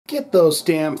Get those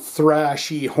damn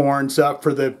thrashy horns up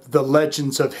for the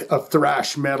legends of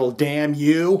thrash metal, damn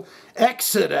you.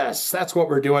 Exodus, that's what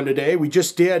we're doing today. We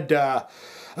just did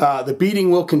The Beating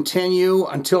Will Continue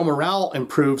Until Morale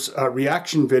Improves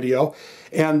reaction video.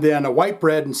 And then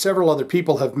Whitebread and several other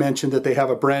people have mentioned that they have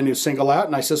a brand new single out.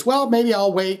 And I says, well, maybe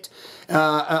I'll wait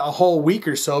a whole week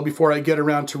or so before I get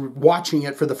around to watching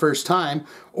it for the first time.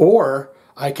 Or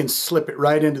I can slip it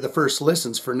right into the first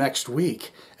listens for next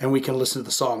week. And we can listen to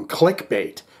the song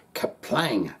Clickbait,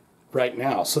 Kaplang, right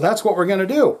now. So that's what we're going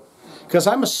to do. Because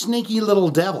I'm a sneaky little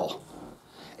devil.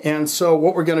 And so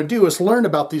what we're going to do is learn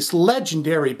about this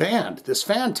legendary band. This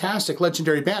fantastic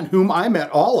legendary band, whom I met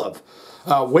all of.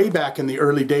 Way back in the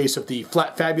early days of the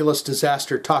Fabulous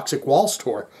Disaster Toxic Waltz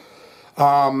tour.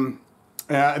 And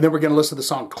then we're going to listen to the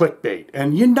song Clickbait.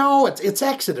 And you know, it's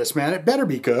Exodus, man. It better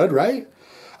be good, right?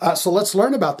 So let's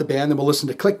learn about the band, and we'll listen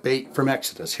to Clickbait from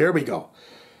Exodus. Here we go.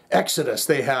 Exodus,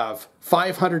 they have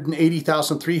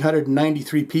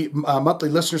 580,393 monthly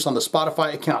listeners on the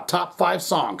Spotify account. Top 5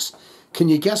 songs. Can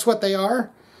you guess what they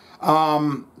are?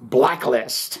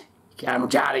 Blacklist. I'm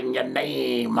jotting your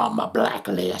name on my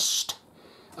blacklist.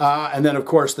 And then, of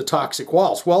course, the Toxic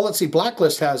Waltz. Well, let's see.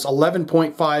 Blacklist has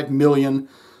 11.5 million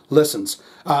listens.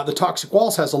 The Toxic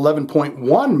Waltz has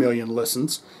 11.1 million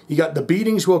listens. You got The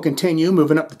Beatings Will Continue,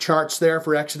 moving up the charts there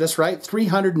for Exodus, right?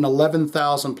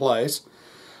 311,000 plays.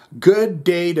 Good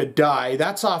Day to Die.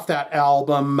 That's off that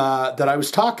album that I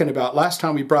was talking about last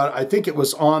time we brought it. I think it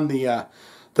was on the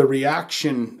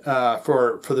reaction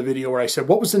for the video where I said,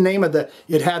 what was the name of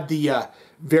it had the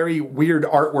very weird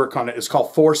artwork on it. It's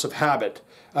called Force of Habit,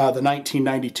 the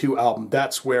 1992 album.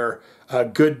 That's where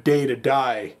Good Day to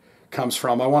Die comes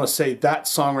from. I want to say that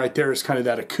song right there is kind of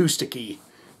that acoustic-y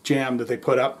jam that they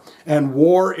put up. And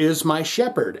War Is My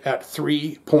Shepherd at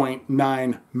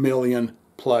 3.9 million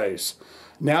plays.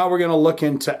 Now we're going to look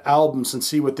into albums and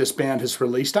see what this band has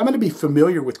released. I'm going to be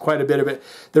familiar with quite a bit of it.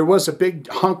 There was a big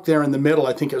hunk there in the middle.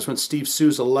 I think it was when Steve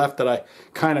Souza left that I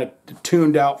kind of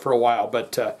tuned out for a while.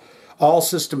 But all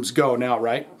systems go now,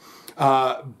 right?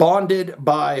 Bonded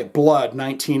by Blood,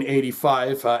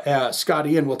 1985. Scott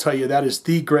Ian will tell you that is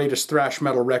the greatest thrash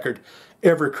metal record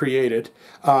ever created.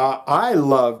 I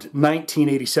loved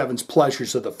 1987's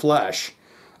Pleasures of the Flesh.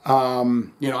 You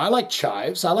know, I like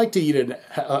chives. I like to eat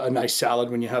a nice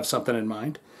salad when you have something in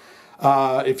mind.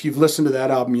 If you've listened to that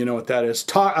album, you know what that is.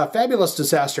 Fabulous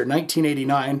Disaster,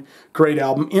 1989, great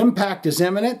album. Impact is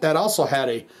Imminent. That also had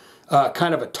a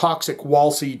kind of a toxic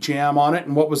waltzy jam on it.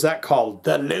 And what was that called?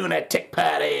 The Lunatic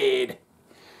Parade.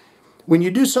 When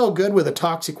you do so good with a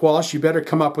toxic waltz, you better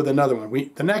come up with another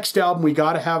one. The next album, we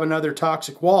got to have another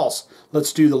toxic waltz.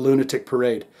 Let's do the Lunatic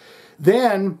Parade.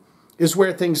 Then is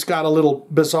where things got a little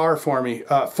bizarre for me.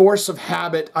 Force of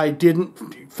Habit, I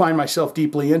didn't find myself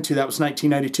deeply into. That was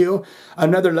 1992.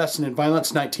 Another Lesson in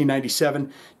Violence,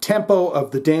 1997. Tempo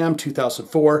of the Dam,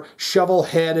 2004.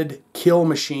 Shovel-Headed Kill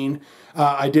Machine.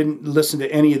 I didn't listen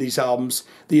to any of these albums.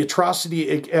 The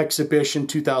Atrocity Exhibition,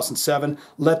 2007.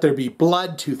 Let There Be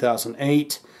Blood,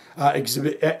 2008.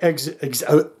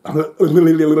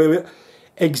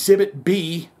 Exhibit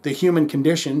B, The Human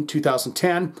Condition,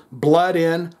 2010. Blood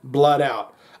In, Blood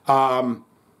Out. I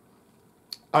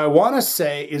want to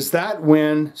say, is that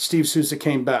when Steve Souza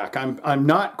came back? I'm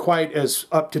not quite as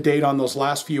up to date on those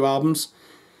last few albums,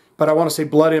 but I want to say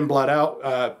Blood In, Blood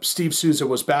Out. Steve Souza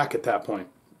was back at that point.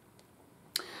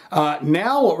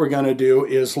 Now what we're going to do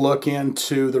is look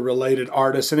into the related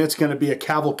artists, and it's going to be a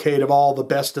cavalcade of all the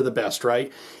best, right?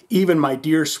 Even my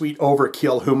dear sweet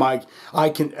Overkill, whom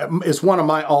is one of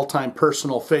my all-time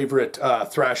personal favorite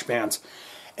thrash bands.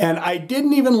 And I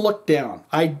didn't even look down.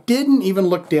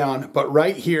 But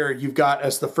right here you've got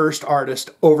as the first artist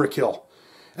Overkill.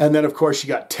 And then of course you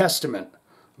got Testament,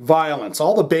 Violence,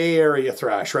 all the Bay Area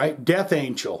thrash, right? Death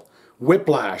Angel,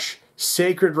 Whiplash,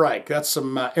 Sacred Reich, that's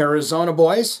some Arizona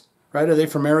boys, right? Are they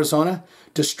from Arizona?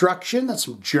 Destruction, that's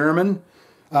some German,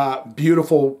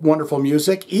 beautiful, wonderful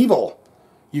music. Evil,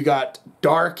 you got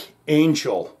Dark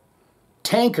Angel.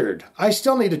 Tankard, I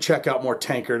still need to check out more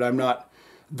Tankard. I'm not,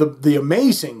 the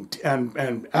amazing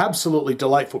and absolutely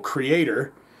delightful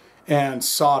Creator, and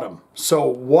Sodom. So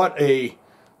what a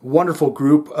wonderful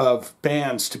group of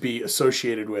bands to be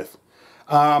associated with.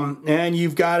 And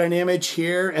you've got an image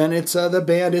here, and it's the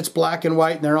band, it's black and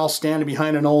white, and they're all standing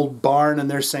behind an old barn,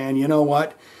 and they're saying, you know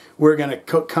what, we're going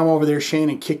to come over there, Shane,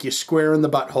 and kick you square in the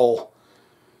butthole.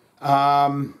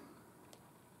 I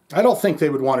don't think they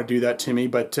would want to do that to me,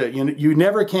 but you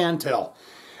never can tell.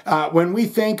 When we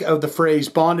think of the phrase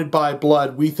bonded by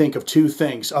blood, we think of two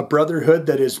things. A brotherhood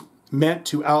that is meant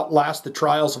to outlast the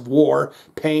trials of war,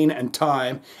 pain, and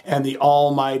time, and the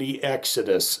almighty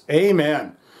Exodus.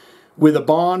 Amen. With a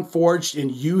bond forged in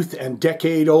youth and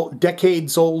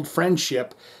decades-old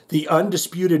friendship, the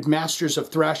undisputed masters of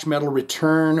thrash metal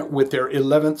return with their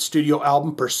 11th studio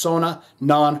album, Persona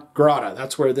Non Grata.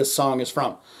 That's where this song is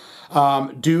from.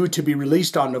 Due to be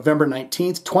released on November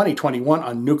 19th, 2021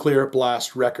 on Nuclear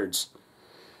Blast Records.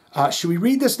 Should we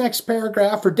read this next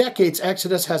paragraph? For decades,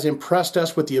 Exodus has impressed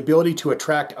us with the ability to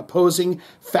attract opposing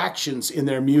factions in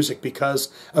their music because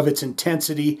of its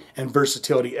intensity and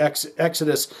versatility.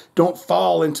 Exodus don't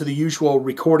fall into the usual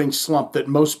recording slump that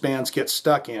most bands get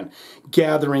stuck in.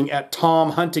 Gathering at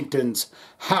Tom Huntington's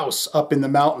house up in the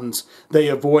mountains, they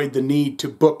avoid the need to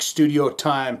book studio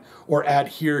time or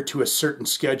adhere to a certain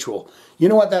schedule. You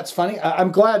know what, that's funny?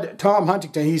 I'm glad Tom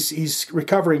Huntington, he's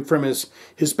recovering from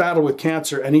his battle with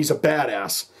cancer, and he's a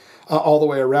badass all the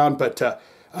way around. But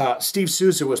Steve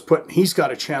Souza was he's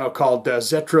got a channel called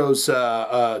Zetro's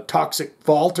Toxic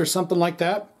Vault or something like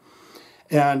that.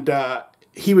 And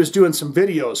he was doing some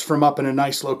videos from up in a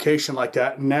nice location like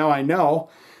that. And now I know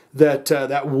that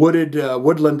that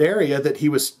woodland area that he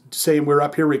was saying we're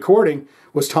up here recording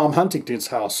was Tom Huntington's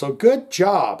house. So good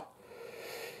job.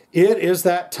 It is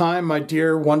that time, my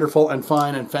dear, wonderful, and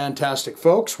fine, and fantastic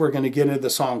folks. We're going to get into the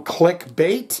song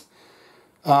Clickbait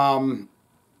from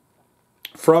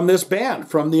this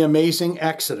band, from the amazing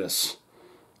Exodus.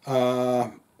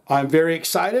 I'm very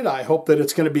excited. I hope that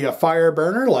it's going to be a fire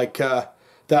burner like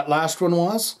that last one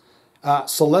was.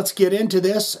 So let's get into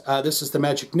this. This is the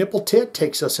Magic Nipple Tit,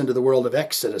 takes us into the world of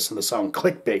Exodus and the song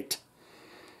Clickbait.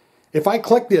 If I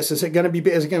click this, is it going to be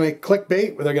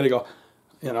clickbait? Where they're going to go,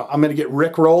 you know, I'm going to get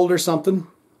rickrolled or something.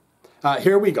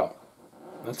 Here we go.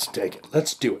 Let's take it.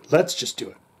 Let's do it. Let's just do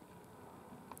it.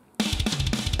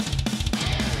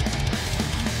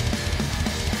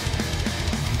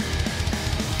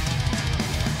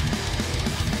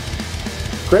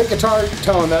 Great guitar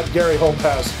tone that Gary Holt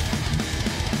has.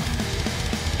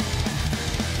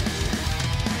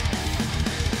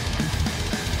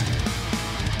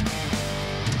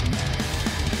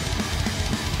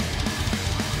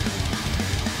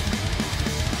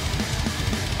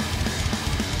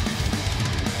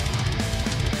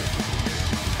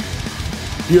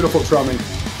 Beautiful drumming.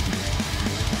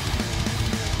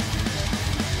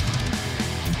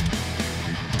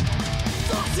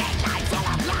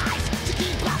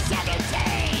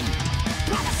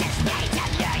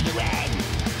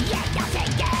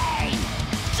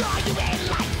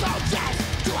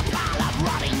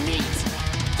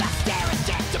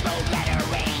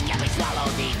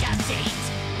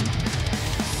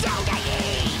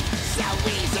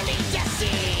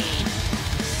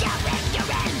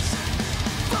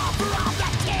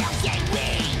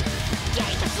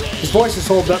 His voice is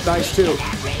holding up nice too.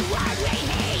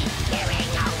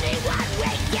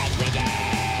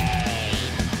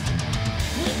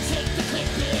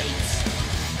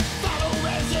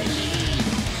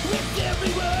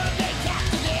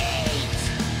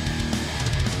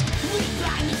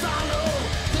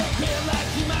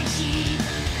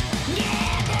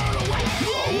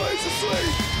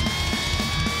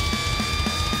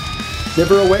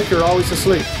 Never awake or always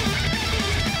asleep.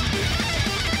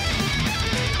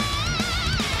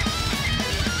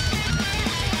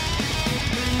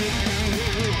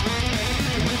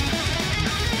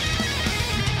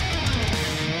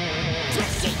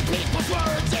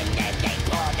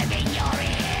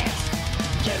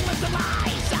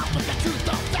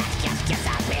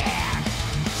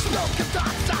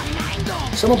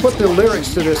 Someone put the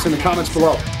lyrics to this in the comments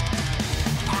below.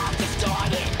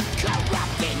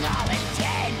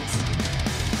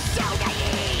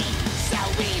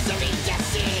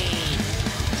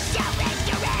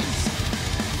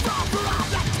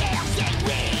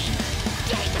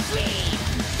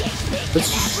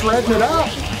 It's shredding it up.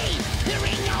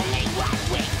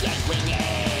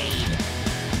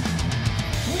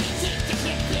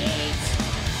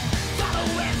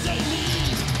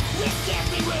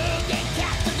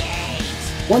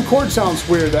 One chord sounds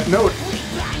weird, that note.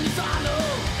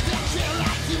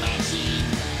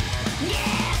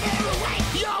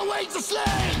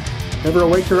 Never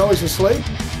awake, you're always asleep.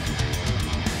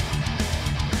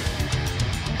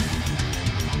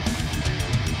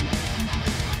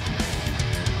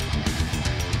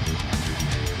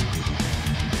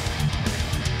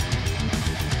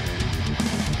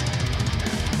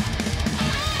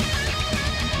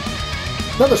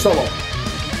 Another solo.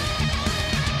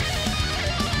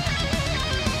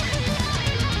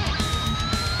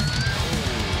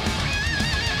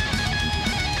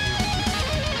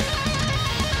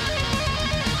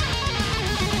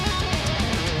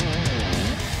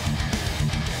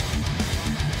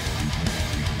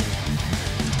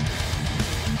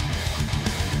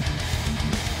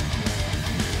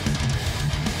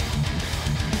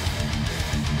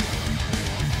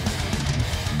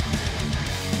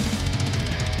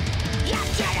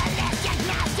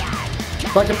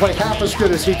 If I can play half as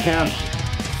good as he can.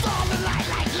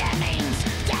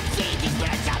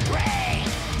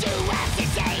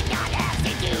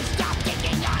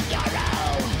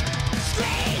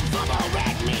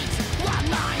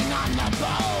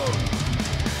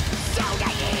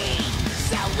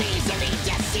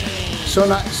 So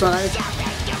nice.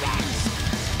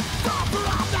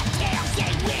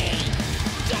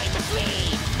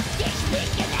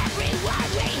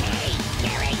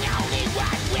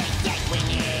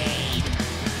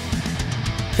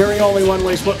 Hearing only one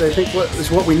way is what they think is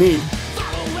what we need.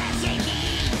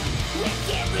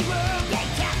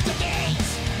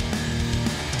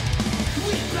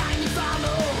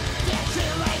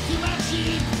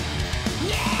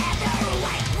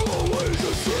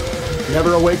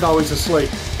 Never awake, always asleep.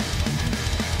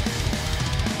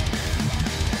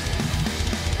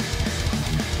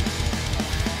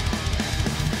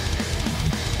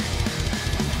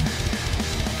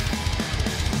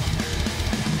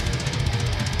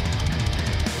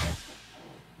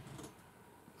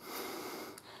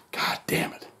 God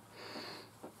damn it.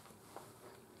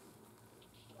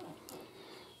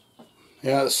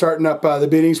 Yeah, starting up the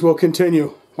beatings will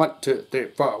continue. 1, 2, 3,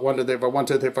 4. 1, 2, 3, 4. 1,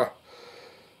 2, 3, 4.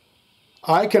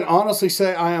 I can honestly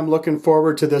say I am looking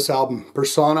forward to this album,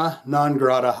 Persona Non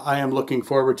Grata. I am looking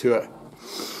forward to it.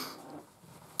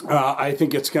 I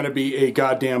think it's going to be a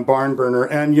goddamn barn burner.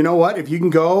 And you know what? If you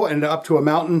can go and up to a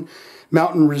mountain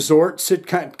resort,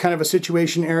 kind of a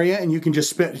situation area, and you can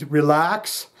just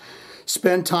relax,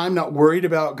 spend time, not worried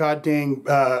about goddamn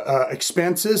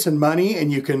expenses and money,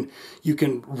 and you can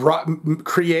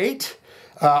create.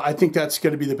 I think that's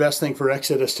going to be the best thing for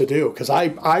Exodus to do, because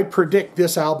I predict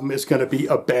this album is going to be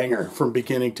a banger from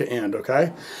beginning to end,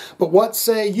 okay? But what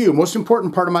say you? Most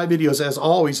important part of my videos, as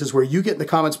always, is where you get in the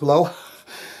comments below.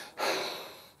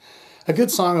 A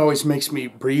good song always makes me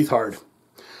breathe hard.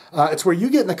 It's where you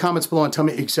get in the comments below and tell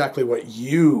me exactly what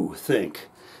you think.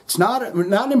 It's not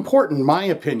important, in my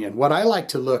opinion. What I like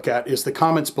to look at is the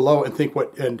comments below and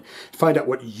find out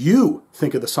what you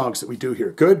think of the songs that we do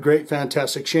here. Good, great,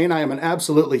 fantastic. Shane, I am an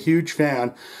absolutely huge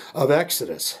fan of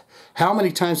Exodus. How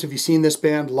many times have you seen this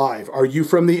band live? Are you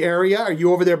from the area? Are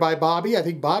you over there by Bobby? I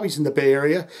think Bobby's in the Bay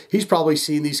Area. He's probably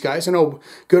seen these guys. I know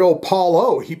good old Paul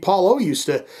O. Paul O used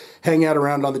to hang out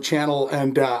around on the channel,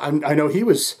 and I know he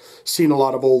was seeing a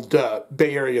lot of old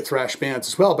Bay Area thrash bands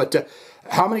as well. But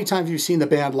how many times have you seen the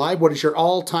band live? What is your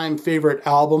all-time favorite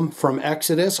album from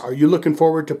Exodus? Are you looking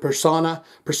forward to Persona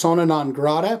Non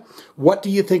Grata? What do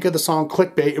you think of the song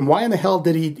Clickbait? And why in the hell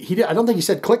did he I don't think he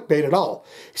said clickbait at all.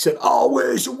 He said,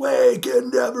 always awake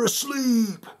and never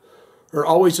asleep. Or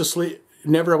always asleep,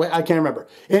 never awake. I can't remember.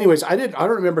 Anyways, I don't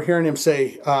remember hearing him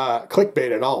say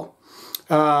clickbait at all.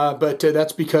 But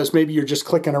that's because maybe you're just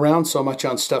clicking around so much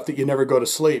on stuff that you never go to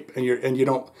sleep, and you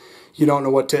don't know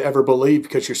what to ever believe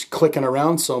because you're clicking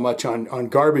around so much on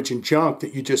garbage and junk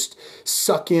that you just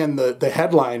suck in the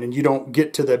headline and you don't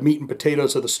get to the meat and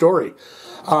potatoes of the story.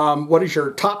 What is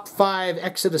your top 5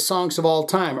 Exodus songs of all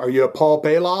time? Are you a Paul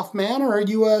Bailoff man, or are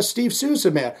you a Steve Souza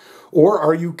man?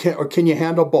 Or can you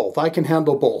handle both? I can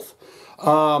handle both.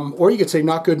 Or you could say,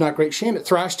 not good, not great. Shame it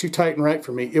thrashed too tight and right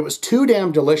for me. It was too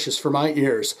damn delicious for my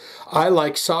ears. I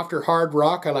like softer hard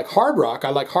rock. I like hard rock. I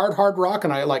like hard rock,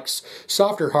 and I like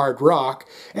softer hard rock.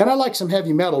 And I like some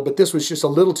heavy metal, but this was just a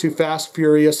little too fast,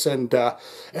 furious, and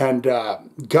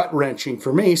gut-wrenching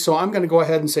for me. So I'm going to go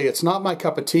ahead and say it's not my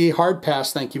cup of tea. Hard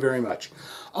pass, thank you very much.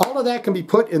 All of that can be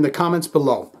put in the comments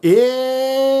below.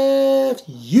 If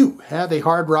you have a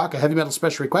hard rock, a heavy metal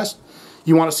special request,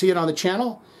 you want to see it on the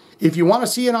channel, if you want to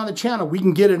see it on the channel, we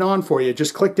can get it on for you.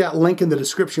 Just click that link in the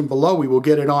description below. We will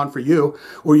get it on for you.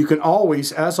 Or you can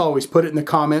always, as always, put it in the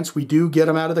comments. We do get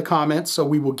them out of the comments, so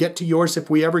we will get to yours if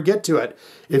we ever get to it,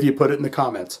 if you put it in the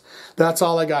comments. That's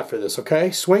all I got for this, okay?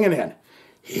 Swinging in.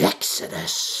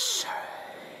 Exodus.